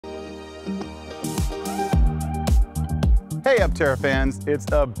Hey Aptera fans, it's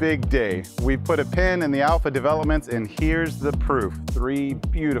a big day. We've put a pin in the alpha developments and here's the proof. 3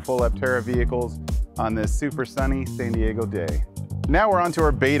 beautiful Aptera vehicles on this super sunny San Diego day. Now we're on to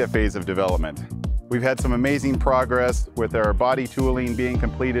our beta phase of development. We've had some amazing progress with our body tooling being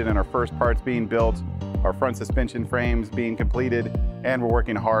completed and our first parts being built, our front suspension frames being completed, and we're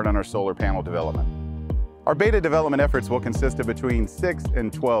working hard on our solar panel development. Our beta development efforts will consist of between 6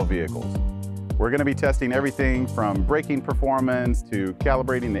 and 12 vehicles. We're going to be testing everything from braking performance to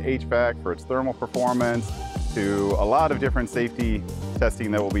calibrating the HVAC for its thermal performance to a lot of different safety testing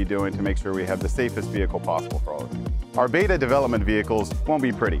that we'll be doing to make sure we have the safest vehicle possible for all of you. Our beta development vehicles won't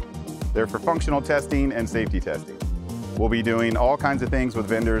be pretty. They're for functional testing and safety testing. We'll be doing all kinds of things with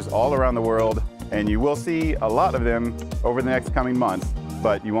vendors all around the world, and you will see a lot of them over the next coming months,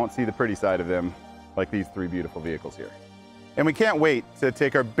 but you won't see the pretty side of them like these 3 beautiful vehicles here. And we can't wait to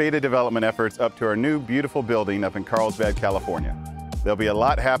take our beta development efforts up to our new beautiful building up in Carlsbad, California. There'll be a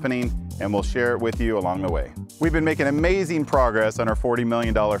lot happening and we'll share it with you along the way. We've been making amazing progress on our $40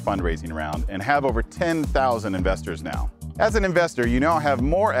 million fundraising round and have over 10,000 investors now. As an investor, you now have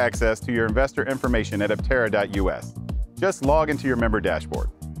more access to your investor information at aptera.us. Just log into your member dashboard.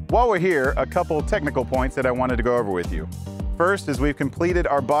 While we're here, a couple technical points that I wanted to go over with you. First is we've completed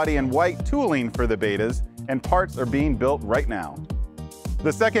our body and white tooling for the betas and parts are being built right now.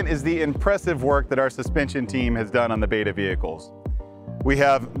 The second is the impressive work that our suspension team has done on the beta vehicles. We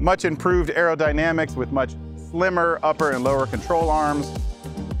have much improved aerodynamics with much slimmer upper and lower control arms,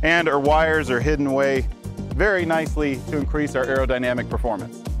 and our wires are hidden away very nicely to increase our aerodynamic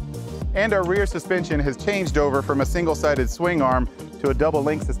performance. And our rear suspension has changed over from a single-sided swing arm to a double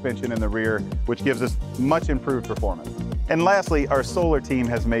link suspension in the rear, which gives us much improved performance. And lastly, our solar team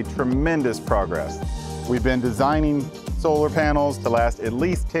has made tremendous progress. We've been designing solar panels to last at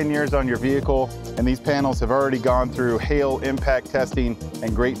least 10 years on your vehicle, and these panels have already gone through hail impact testing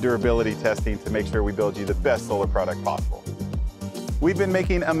and great durability testing to make sure we build you the best solar product possible. We've been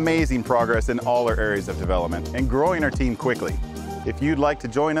making amazing progress in all our areas of development and growing our team quickly. If you'd like to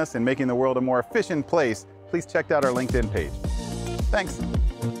join us in making the world a more efficient place, please check out our LinkedIn page. Thanks.